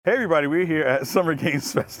Hey everybody, we're here at Summer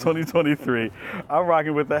Games Fest 2023. I'm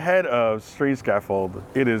rocking with the head of Strange Scaffold.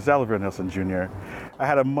 It is Xalavier Nelson Jr. I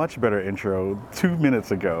had a much better intro 2 minutes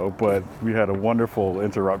ago, but we had a wonderful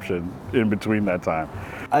interruption in between that time.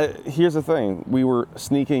 Here's the thing. We were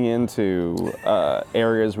sneaking into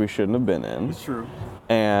areas we shouldn't have been in. It's true.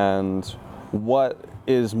 And what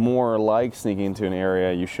is more like sneaking into an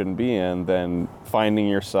area you shouldn't be in than finding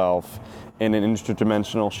yourself in an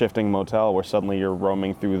interdimensional shifting motel where suddenly you're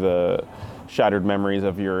roaming through the shattered memories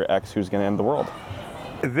of your ex who's going to end the world.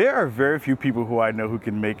 There are very few people who I know who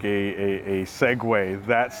can make a segue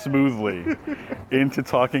that smoothly into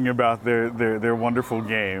talking about their wonderful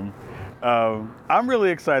game. I'm really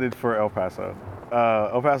excited for El Paso.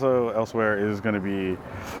 El Paso Elsewhere is going to be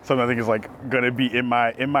something I think is like going to be in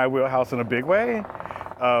my wheelhouse in a big way.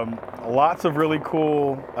 Lots of really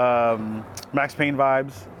cool Max Payne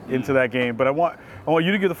vibes into that game, but I want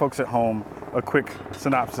you to give the folks at home a quick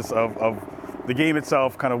synopsis of the game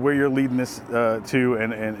itself, kind of where you're leading this to,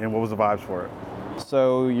 and what was the vibes for it.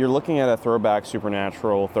 So you're looking at a throwback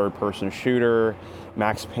supernatural third-person shooter,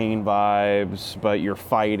 Max Payne vibes, but you're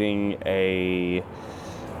fighting a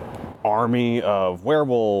army of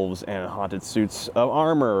werewolves and haunted suits of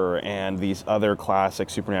armor and these other classic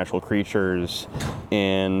supernatural creatures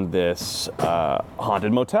in this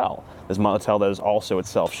haunted motel. This motel that is also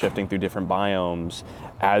itself shifting through different biomes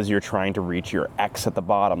as you're trying to reach your ex at the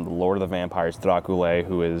bottom, the Lord of the Vampires, Dracula,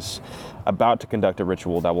 who is about to conduct a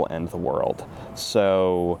ritual that will end the world.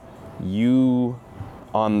 So you,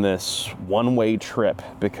 on this one-way trip,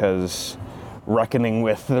 because reckoning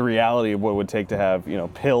with the reality of what it would take to have,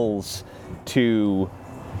 pills to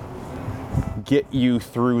get you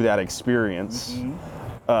through that experience,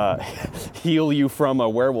 heal you from a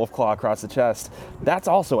werewolf claw across the chest, that's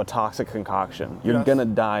also a toxic concoction. You're gonna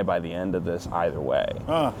die by the end of this either way.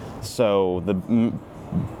 So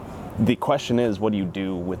the question is, what do you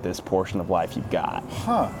do with this portion of life you've got?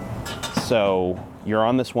 So you're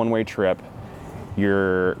on this one-way trip.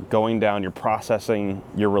 You're going down, you're processing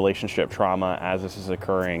your relationship trauma as this is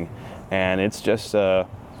occurring, and it's just a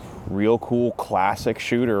real cool classic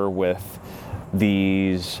shooter with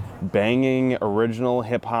these banging original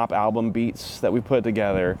hip-hop album beats that we put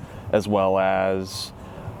together, as well as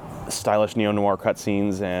stylish neo-noir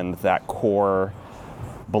cutscenes and that core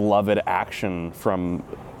beloved action from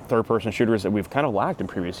third-person shooters that we've kind of lacked in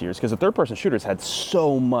previous years, because the third-person shooters had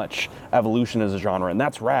so much evolution as a genre, and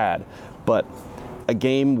that's rad, but a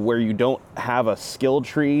game where you don't have a skill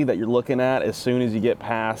tree that you're looking at as soon as you get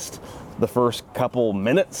past the first couple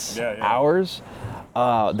minutes, hours,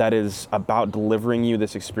 that is about delivering you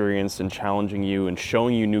this experience and challenging you and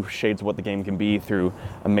showing you new shades of what the game can be through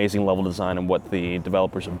amazing level design and what the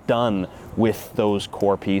developers have done with those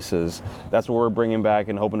core pieces. That's what we're bringing back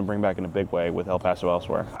and hoping to bring back in a big way with El Paso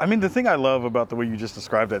Elsewhere. I mean, the thing I love about the way you just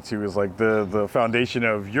described that too is like the foundation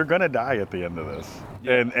of you're gonna die at the end of this,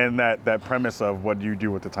 and that premise of what do you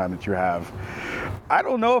do with the time that you have. I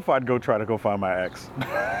don't know if I'd try to find my ex.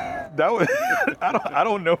 That would I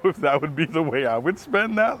don't know if that would be the way I would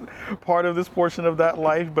spend that part of this portion of that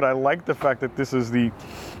life, but I like the fact that this is the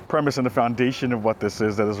premise and the foundation of what this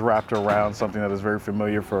is, that is wrapped around something that is very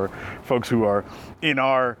familiar for folks who are in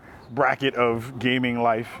our bracket of gaming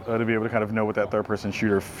life, to be able to kind of know what that third-person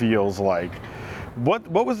shooter feels like. What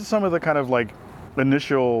was some of the kind of like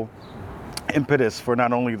initial impetus for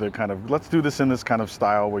not only the kind of let's do this in this kind of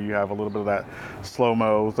style where you have a little bit of that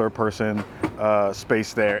slow-mo third-person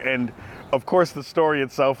space there, and of course the story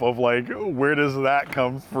itself of like where does that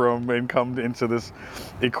come from and come into this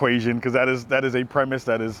equation, because that is a premise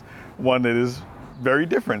that is one that is very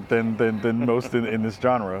different than most in this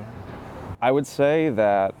genre. I would say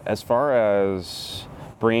that as far as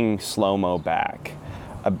bringing slow-mo back,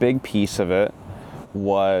 a big piece of it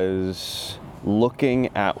was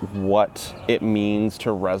looking at what it means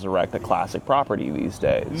to resurrect a classic property these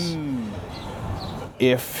days.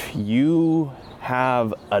 If you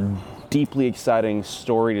have a deeply exciting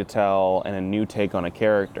story to tell and a new take on a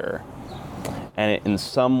character, and it in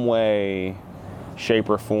some way, shape,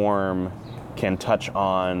 or form can touch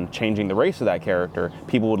on changing the race of that character,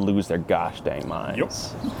 people would lose their gosh dang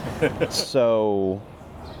minds. So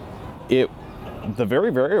the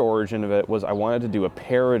very, very origin of it was I wanted to do a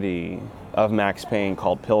parody of Max Payne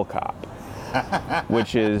called Pill Cop,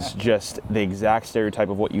 which is just the exact stereotype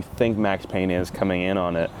of what you think Max Payne is coming in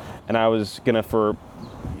on it. And I was gonna, for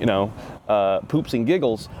poops and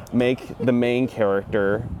giggles, make the main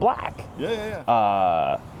character black.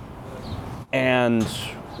 And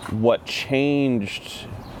what changed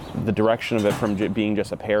the direction of it from being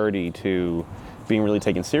just a parody to being really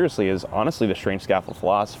taken seriously is honestly the Strange Scaffold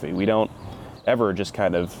philosophy. We don't ever just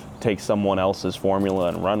kind of take someone else's formula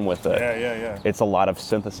and run with it. Yeah. It's a lot of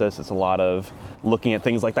synthesis. It's a lot of looking at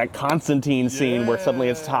things like that Constantine scene where suddenly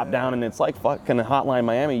it's top down and it's like fucking Hotline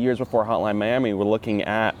Miami. Years before Hotline Miami, we're looking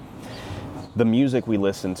at the music we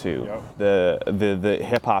listen to, the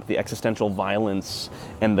hip hop, the existential violence,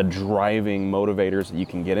 and the driving motivators that you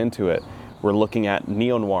can get into it. We're looking at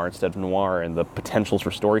neo-noir instead of noir and the potentials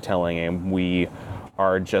for storytelling, and we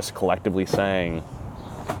are just collectively saying,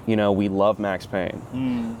 you know, we love Max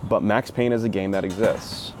Payne, but Max Payne is a game that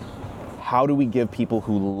exists. How do we give people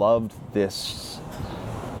who loved this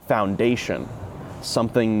foundation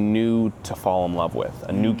something new to fall in love with,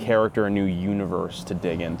 a new character, a new universe to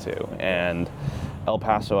dig into? And El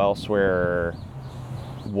Paso Elsewhere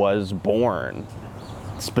was born.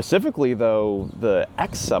 Specifically, though, the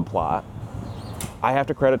X subplot, I have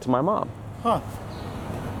to credit to my mom.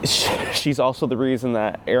 She's also the reason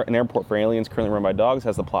that an airport for aliens currently run by dogs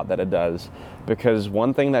has the plot that it does, because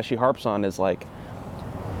one thing that she harps on is like,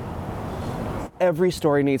 every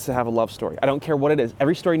story needs to have a love story. I don't care what it is.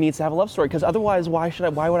 Every story needs to have a love story, because otherwise, why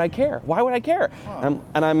would I care? Why would I care? And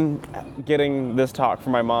I'm getting this talk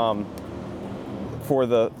from my mom for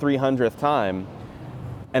the 300th time,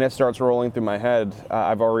 and it starts rolling through my head.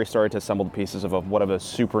 I've already started to assemble the pieces of what of a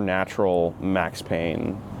supernatural Max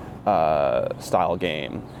Payne style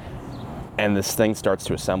game. And this thing starts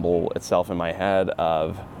to assemble itself in my head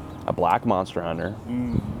of a black monster hunter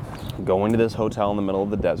going to this hotel in the middle of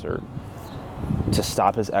the desert to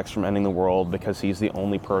stop his ex from ending the world because he's the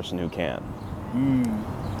only person who can.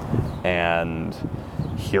 And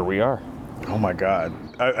here we are. Oh my God!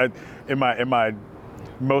 In my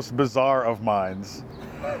most bizarre of minds,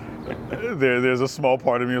 there's a small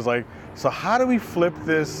part of me was like, so how do we flip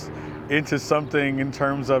this into something in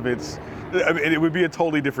terms of its? I mean, it would be a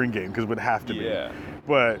totally different game because it would have to be.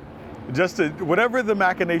 But just to whatever the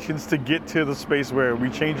machinations to get to the space where we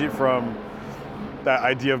change it from that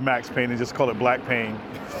idea of Max Payne and just call it Black Payne.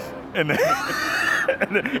 And then,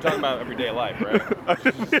 you're talking about everyday life, right?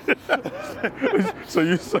 so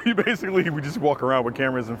you basically we just walk around with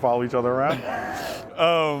cameras and follow each other around.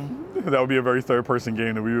 That would be a very third person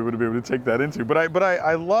game that we would be able to take that into. But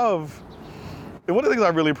I love, and one of the things I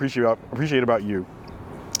really appreciate about you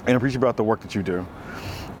and appreciate about the work that you do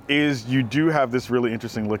is you do have this really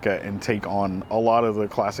interesting look at and take on a lot of the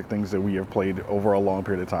classic things that we have played over a long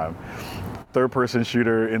period of time. Third-person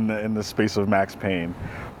shooter in the space of Max Payne,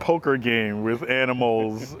 poker game with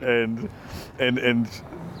animals, and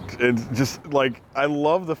just like, I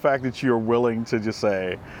love the fact that you're willing to just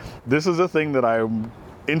say, this is a thing that I'm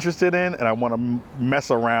interested in, and I want to mess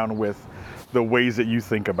around with the ways that you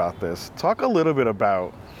think about this. Talk a little bit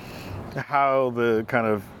about how the kind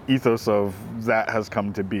of ethos of that has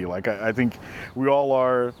come to be. Like, I think we all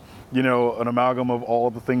are, you know, an amalgam of all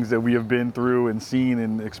the things that we have been through and seen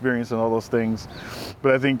and experienced and all those things.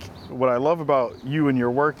 But I think what I love about you and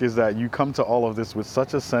your work is that you come to all of this with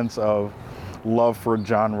such a sense of love for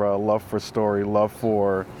genre, love for story, love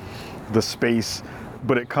for the space,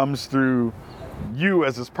 but it comes through you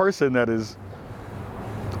as this person that is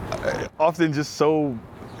often just so,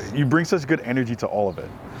 you bring such good energy to all of it.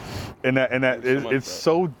 And it's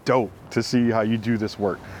so dope to see how you do this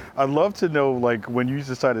work. I'd love to know, like, when you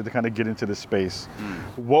decided to kind of get into this space,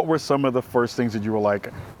 what were some of the first things that you were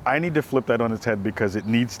like, I need to flip that on its head because it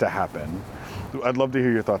needs to happen? I'd love to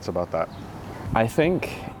hear your thoughts about that. I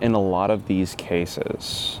think in a lot of these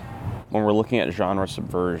cases, when we're looking at genre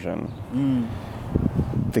subversion,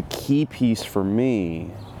 the key piece for me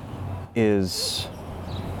is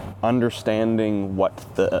understanding what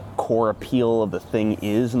the core appeal of the thing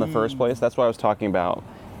is in the first place. That's what I was talking about.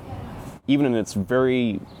 Even in its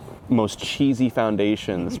very most cheesy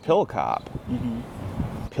foundations, Pill Cop.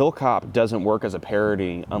 Pill Cop doesn't work as a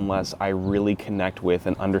parody unless I really connect with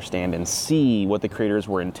and understand and see what the creators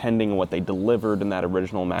were intending and what they delivered in that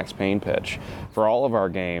original Max Payne pitch. For all of our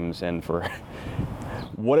games and for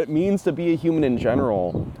what it means to be a human in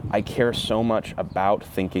general, I care so much about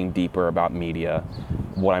thinking deeper about media,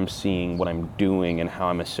 what I'm seeing, what I'm doing, and how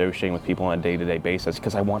I'm associating with people on a day-to-day basis,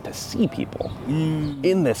 because I want to see people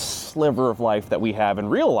in this sliver of life that we have in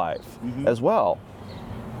real life as well.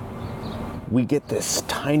 We get this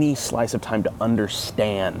tiny slice of time to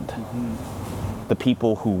understand the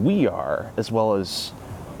people who we are, as well as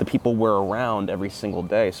the people we're around every single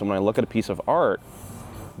day. So when I look at a piece of art,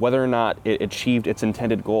 whether or not it achieved its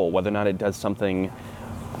intended goal, whether or not it does something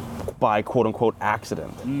by quote-unquote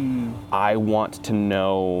accident, I want to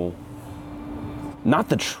know not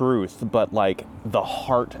the truth, but like the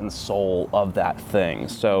heart and soul of that thing.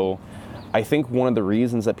 So I think one of the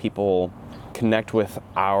reasons that people connect with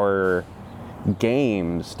our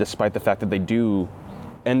games, despite the fact that they do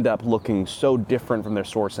end up looking so different from their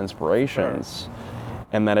source inspirations,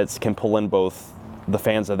 and that it can pull in both the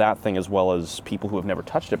fans of that thing as well as people who have never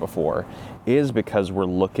touched it before, is because we're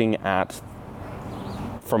looking at,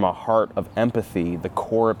 from a heart of empathy, the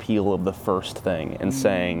core appeal of the first thing and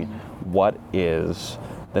saying, what is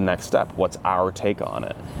the next step? What's our take on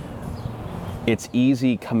it? It's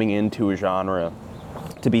easy coming into a genre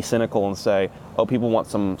to be cynical and say, oh, people want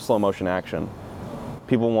some slow motion action.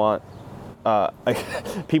 People want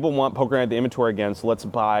poker at the inventory again, so let's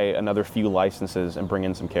buy another few licenses and bring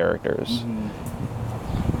in some characters.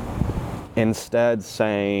 Instead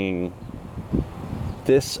saying,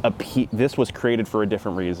 this was created for a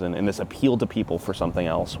different reason, and this appealed to people for something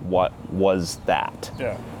else. What was that?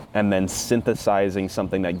 Yeah. And then synthesizing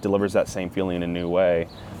something that delivers that same feeling in a new way.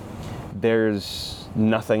 There's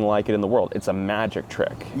nothing like it in the world. It's a magic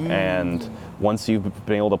trick. And once you've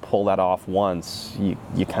been able to pull that off once,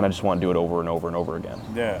 you kind of just want to do it over and over and over again.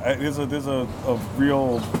 Yeah, there's a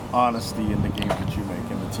real honesty in the games that you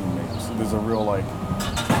make and the teammates. There's a real, like,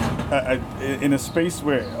 in a space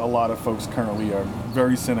where a lot of folks currently are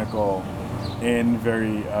very cynical and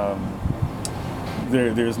very,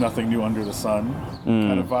 there's nothing new under the sun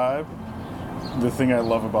kind of vibe. The thing I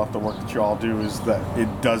love about the work that you all do is that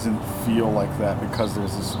it doesn't feel like that, because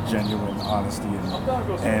there's this genuine honesty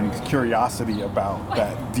and curiosity about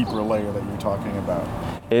that deeper layer that you're talking about.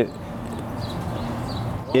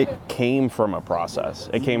 It came from a process.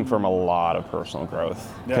 It came from a lot of personal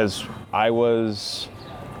growth, because I was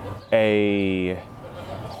a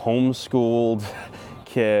homeschooled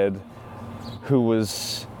kid who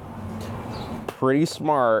was pretty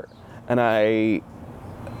smart, and I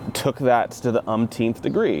took that to the umpteenth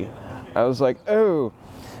degree. I was like, oh,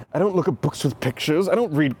 I don't look at books with pictures. I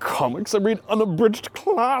don't read comics. I read unabridged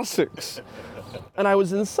classics. And I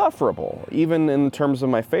was insufferable, even in terms of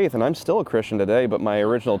my faith. And I'm still a Christian today, but my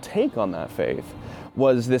original take on that faith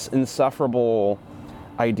was this insufferable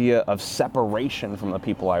idea of separation from the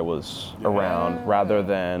people I was around, rather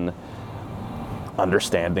than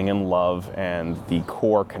understanding and love and the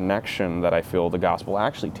core connection that I feel the gospel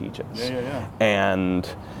actually teaches. And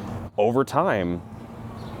over time,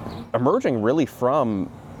 emerging really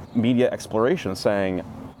from media exploration, saying,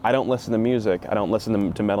 I don't listen to music, I don't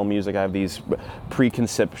listen to metal music, I have these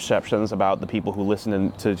preconceptions about the people who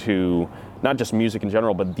listen to not just music in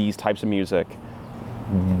general, but these types of music.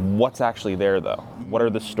 What's actually there, though? What are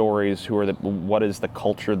the stories? What is the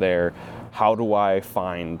culture there? How do I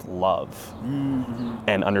find love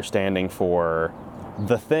and understanding for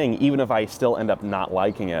the thing, even if I still end up not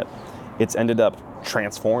liking it? It's ended up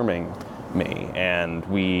transforming me, and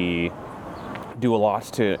we do a lot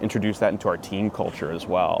to introduce that into our team culture as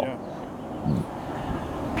well.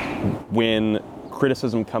 When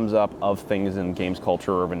criticism comes up of things in games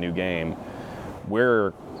culture or of a new game,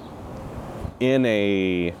 we're in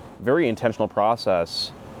a very intentional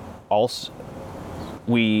process. Also,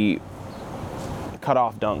 we cut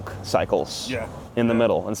off dunk cycles in the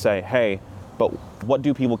middle and say, hey, but what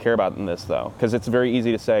do people care about in this, though? Because it's very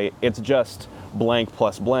easy to say it's just blank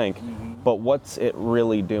plus blank, but what's it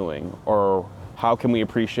really doing? Or how can we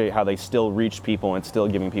appreciate how they still reach people and still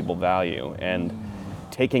giving people value, and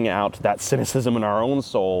taking out that cynicism in our own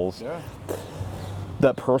souls?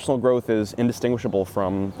 That personal growth is indistinguishable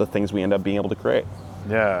from the things we end up being able to create.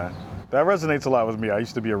 Yeah, that resonates a lot with me. I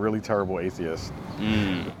used to be a really terrible atheist,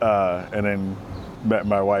 and then met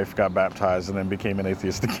my wife, got baptized, and then became an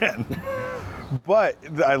atheist again. But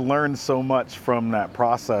I learned so much from that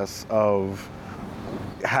process of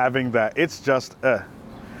having that, it's just,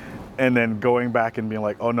 and then going back and being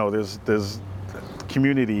like, oh no, there's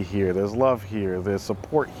community here, there's love here, there's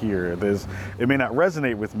support here, it may not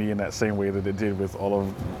resonate with me in that same way that it did with all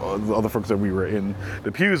of the other folks that we were in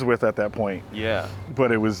the pews with at that point.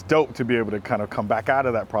 But it was dope to be able to kind of come back out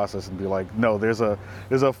of that process and be like, no, there's a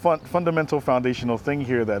fundamental foundational thing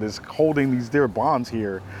here that is holding these dear bonds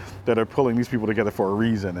here that are pulling these people together for a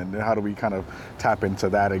reason, and how do we kind of tap into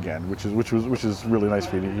that again, which is really nice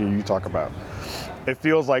for you to hear you talk about. It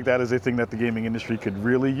feels like that is a thing that the gaming industry could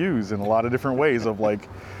really use in a lot of different ways, of like,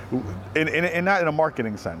 and not in a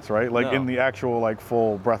marketing sense, right? Like in the actual like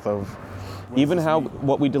full breadth of even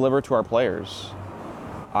what we deliver to our players.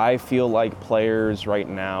 I feel like players right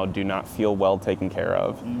now do not feel well taken care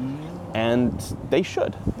of, and they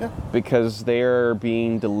should, because they're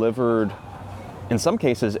being delivered, in some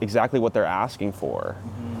cases, exactly what they're asking for,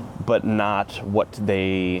 but not what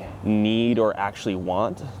they need or actually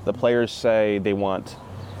want. The players say they want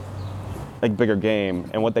a bigger game,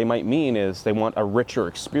 and what they might mean is they want a richer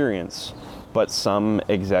experience, but some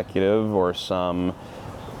executive or some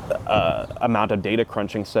amount of data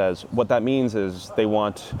crunching says. What that means is they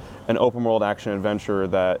want an open world action adventure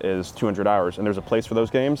that is 200 hours, and there's a place for those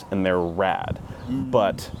games, and they're rad.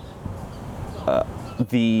 But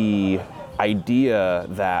the idea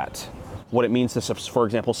that what it means to, for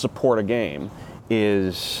example, support a game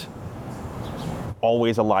is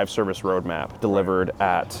always a live service roadmap delivered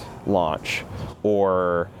at launch,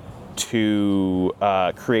 or to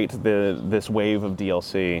create this wave of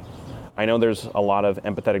DLC. I know there's a lot of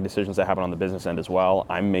empathetic decisions that happen on the business end as well.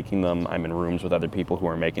 I'm making them. I'm in rooms with other people who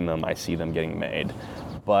are making them. I see them getting made.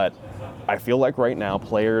 But I feel like right now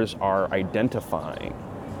players are identifying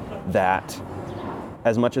that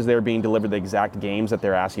as much as they're being delivered the exact games that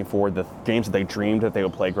they're asking for, the games that they dreamed that they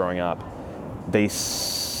would play growing up,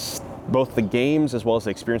 both the games as well as the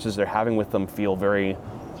experiences they're having with them feel very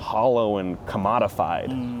hollow and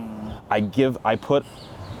commodified. I put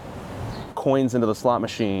coins into the slot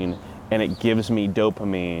machine and it gives me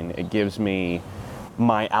dopamine. It gives me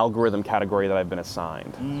my algorithm category that I've been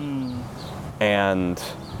assigned. And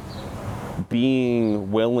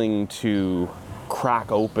being willing to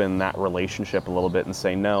crack open that relationship a little bit and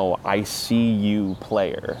say, no, I see you,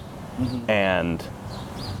 player, and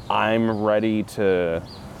I'm ready to,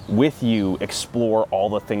 with you, explore all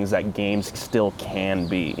the things that games still can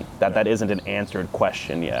be, that isn't an answered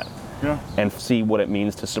question yet. And see what it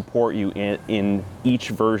means to support you in each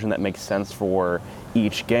version that makes sense for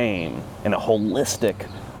each game in a holistic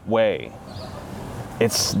way.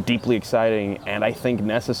 It's deeply exciting, and I think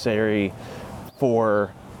necessary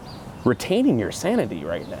for retaining your sanity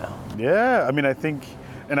right now. Yeah, I mean, I think,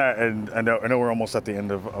 and I know we're almost at the end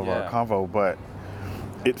of our convo, but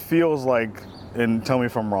it feels like, and tell me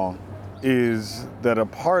if I'm wrong, is that a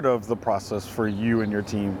part of the process for you and your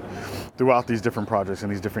team throughout these different projects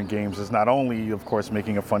and these different games is not only, of course,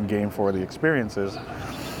 making a fun game for the experiences,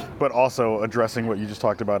 but also addressing what you just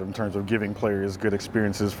talked about in terms of giving players good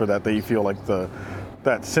experiences for that they feel like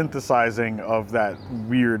that synthesizing of that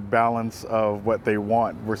weird balance of what they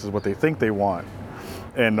want versus what they think they want.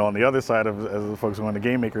 And on the other side of, as the folks on the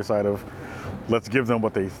game maker side of, let's give them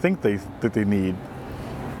what they think that they need.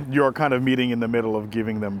 You're kind of meeting in the middle of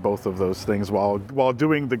giving them both of those things while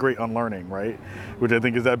doing the great unlearning, right? Which I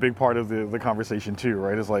think is that big part of the conversation too,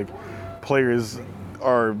 right? It's like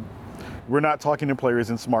we're not talking to players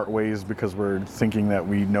in smart ways because we're thinking that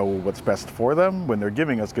we know what's best for them when they're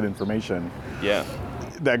giving us good information. Yeah.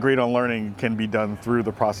 That great unlearning can be done through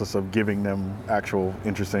the process of giving them actual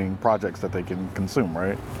interesting projects that they can consume,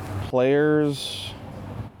 right? Players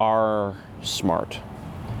are smart.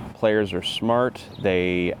 Players are smart.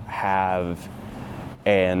 They have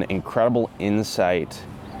an incredible insight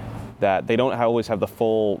that they don't always have the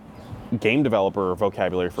full game developer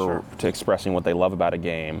vocabulary to expressing what they love about a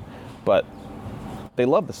game, but they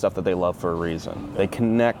love the stuff that they love for a reason. They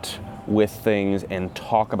connect with things and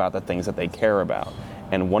talk about the things that they care about.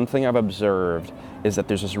 And one thing I've observed is that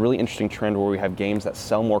there's this really interesting trend where we have games that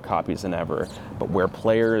sell more copies than ever, but where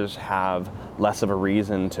players have less of a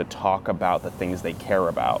reason to talk about the things they care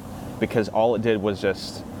about, because all it did was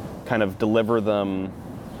just kind of deliver them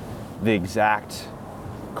the exact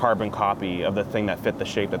carbon copy of the thing that fit the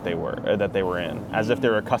shape that they were in, as if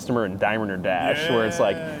they're a customer in Diamond or Dash, where it's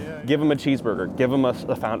like, give them a cheeseburger, give them a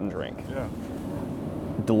fountain drink.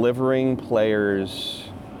 Delivering players,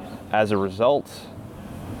 as a result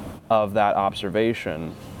of that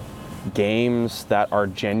observation, games that are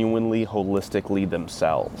genuinely holistically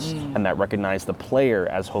themselves and that recognize the player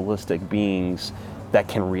as holistic beings that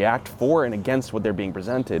can react for and against what they're being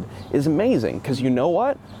presented is amazing. Because you know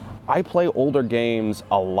what? I play older games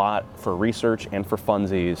a lot for research and for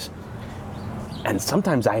funsies, and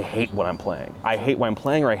sometimes I hate what I'm playing. I hate what I'm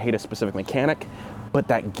playing, or I hate a specific mechanic, but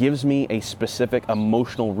that gives me a specific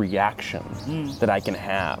emotional reaction that I can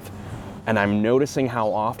have. And I'm noticing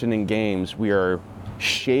how often in games we are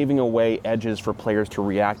shaving away edges for players to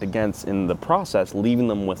react against, in the process leaving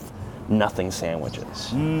them with nothing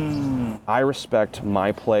sandwiches. I respect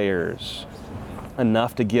my players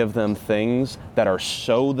enough to give them things that are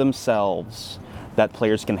so themselves that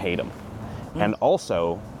players can hate them. And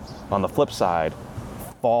also, on the flip side,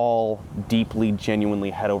 fall deeply,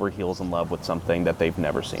 genuinely head over heels in love with something that they've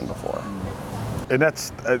never seen before. And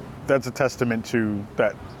that's a testament to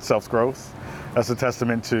that self-growth. That's a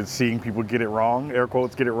testament to seeing people get it wrong, air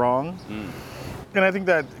quotes, get it wrong. And I think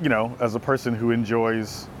that, as a person who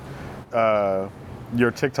enjoys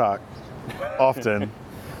your TikTok often,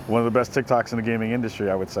 one of the best TikToks in the gaming industry,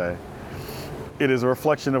 I would say, it is a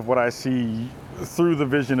reflection of what I see through the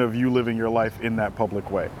vision of you living your life in that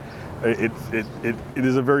public way. It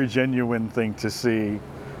is a very genuine thing to see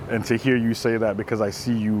and to hear you say that, because I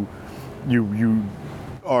see you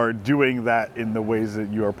are doing that in the ways that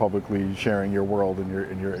you are publicly sharing your world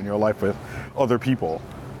and your life with other people.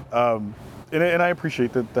 And I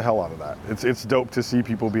appreciate the hell out of that. It's dope to see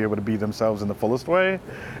people be able to be themselves in the fullest way,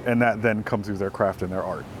 and that then come through their craft and their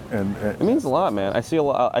art. And it means a lot, man. I see a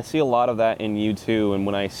lot of that in you too. And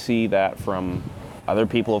when I see that from other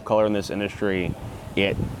people of color in this industry,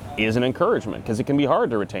 it is an encouragement, because it can be hard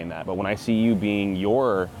to retain that. But when I see you being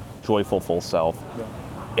your joyful full self,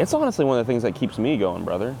 it's honestly one of the things that keeps me going,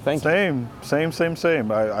 brother. Thank you.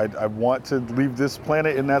 Same. I want to leave this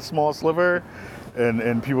planet in that small sliver.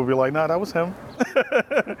 And people be like, nah, that was him.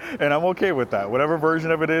 And I'm okay with that. Whatever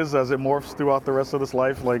version of it is, as it morphs throughout the rest of this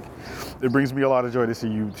life, like, it brings me a lot of joy to see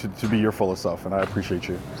you to be your fullest self, and I appreciate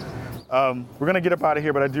you. We're gonna get up out of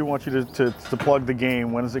here, but I do want you to plug the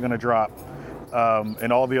game. When is it gonna drop?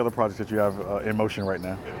 And all the other projects that you have in motion right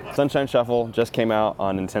now. Sunshine Shuffle just came out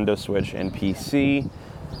on Nintendo Switch and PC.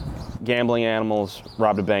 Gambling animals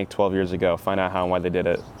robbed a bank 12 years ago. Find out how and why they did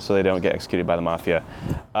it so they don't get executed by the mafia.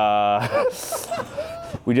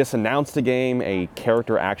 We just announced a game, a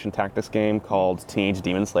character action tactics game called Teenage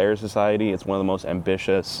Demon Slayer Society. It's one of the most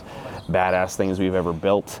ambitious, badass things we've ever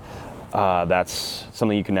built. That's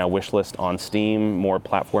something you can now wishlist on Steam, more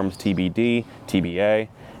platforms TBD, TBA.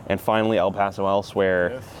 And finally, El Paso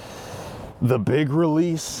Elsewhere. Yes. The big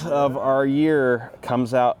release of our year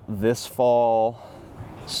comes out this fall,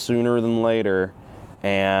 sooner than later,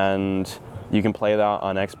 and you can play that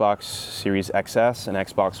on Xbox Series XS and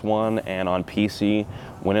Xbox One and on PC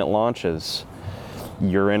when it launches.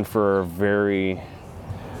 You're in for a very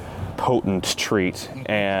potent treat,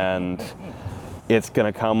 and it's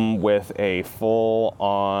gonna come with a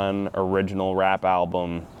full-on original rap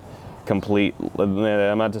album, complete.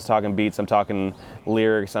 I'm not just talking beats, I'm talking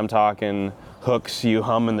lyrics, I'm talking hooks you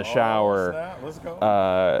hum in the shower. Let's go.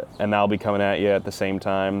 And that'll be coming at you at the same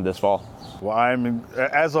time this fall. Well, I'm,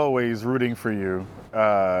 as always, rooting for you.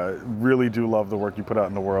 Really do love the work you put out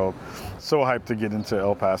in the world. So hyped to get into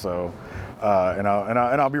El Paso. And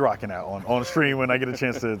I'll be rocking out on stream when I get a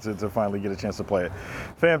chance to finally get a chance to play it.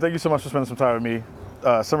 Fam, thank you so much for spending some time with me.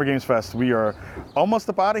 Summer Games Fest, we are almost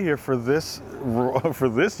up out of here for this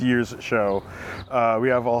year's show. We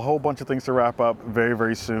have a whole bunch of things to wrap up very,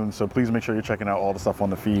 very soon, so please make sure you're checking out all the stuff on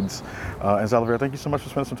the feeds. And Xalavier, thank you so much for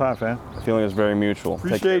spending some time, fam. The feeling is very mutual.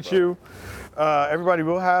 Appreciate you. Everybody,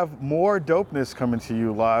 we'll have more dopeness coming to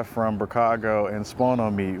you live from Chicago and Spawn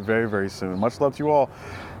on Me very, very soon. Much love to you all.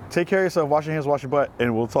 Take care of yourself, wash your hands, wash your butt,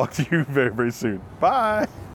 and we'll talk to you very, very soon. Bye.